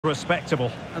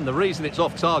Respectable. And the reason it's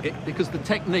off target, because the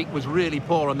technique was really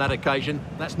poor on that occasion.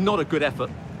 That's not a good effort.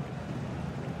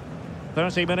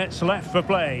 30 minutes left for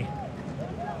play.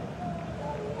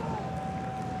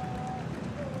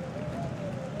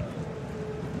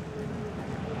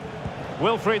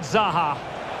 Wilfried Zaha.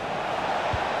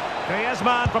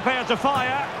 Griezmann prepared to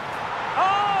fire.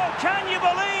 Oh, can you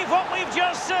believe what we've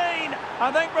just seen?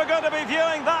 I think we're going to be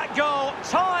viewing that goal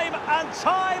time and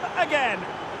time again.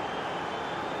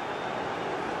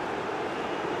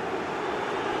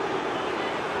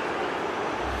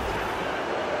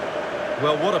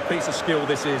 Well, what a piece of skill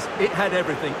this is. It had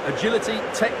everything. Agility,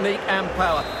 technique and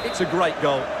power. It's a great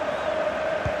goal.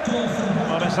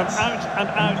 Well, it's an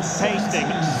out-and-out pasting.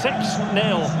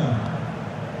 6-0.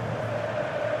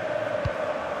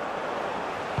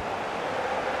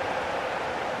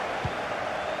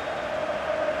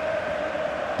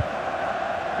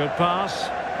 Good pass.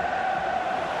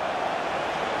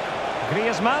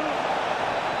 Griezmann.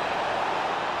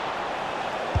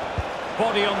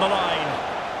 Body on the line.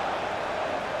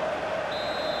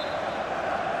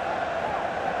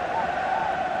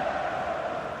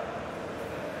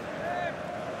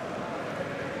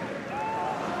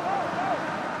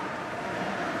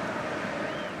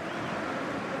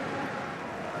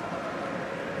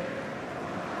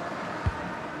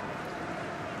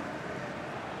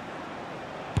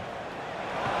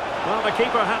 Well, the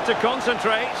keeper had to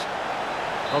concentrate.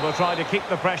 Well, they'll try to keep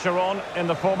the pressure on in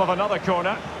the form of another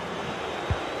corner.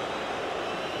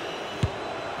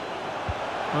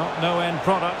 Well, no end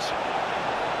product.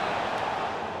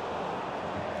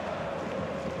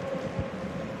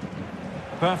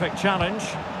 Perfect challenge.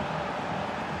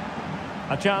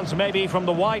 A chance maybe from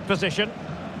the wide position.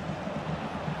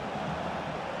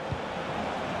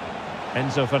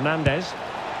 Enzo Fernandez.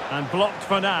 And blocked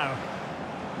for now.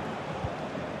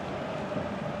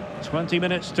 20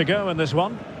 minutes to go in this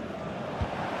one.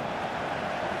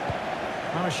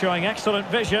 Oh, showing excellent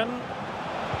vision.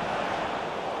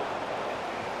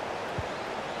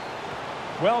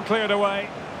 Well cleared away.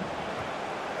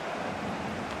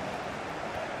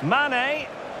 Mane.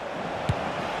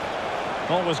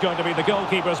 Always going to be the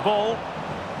goalkeeper's ball.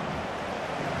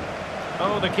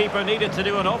 Oh, the keeper needed to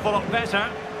do an awful lot better.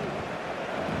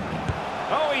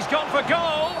 Oh, he's gone for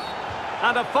goal.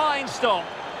 And a fine stop.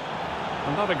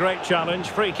 Not a great challenge.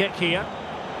 Free kick here.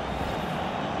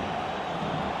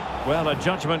 Well, a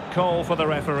judgment call for the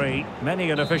referee.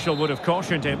 Many an official would have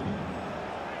cautioned him.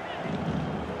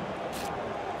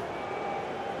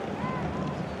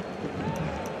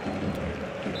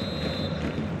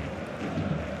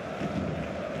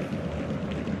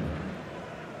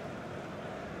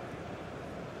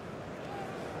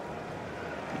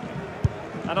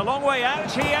 And a long way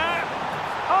out here.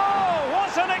 Oh,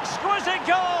 what an exquisite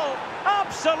goal!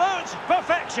 Absolute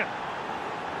perfection.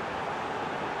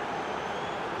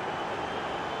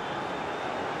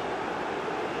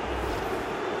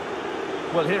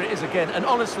 Well, here it is again, and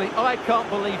honestly, I can't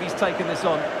believe he's taken this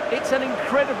on. It's an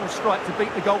incredible strike to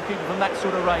beat the goalkeeper from that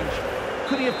sort of range.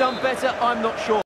 Could he have done better? I'm not sure.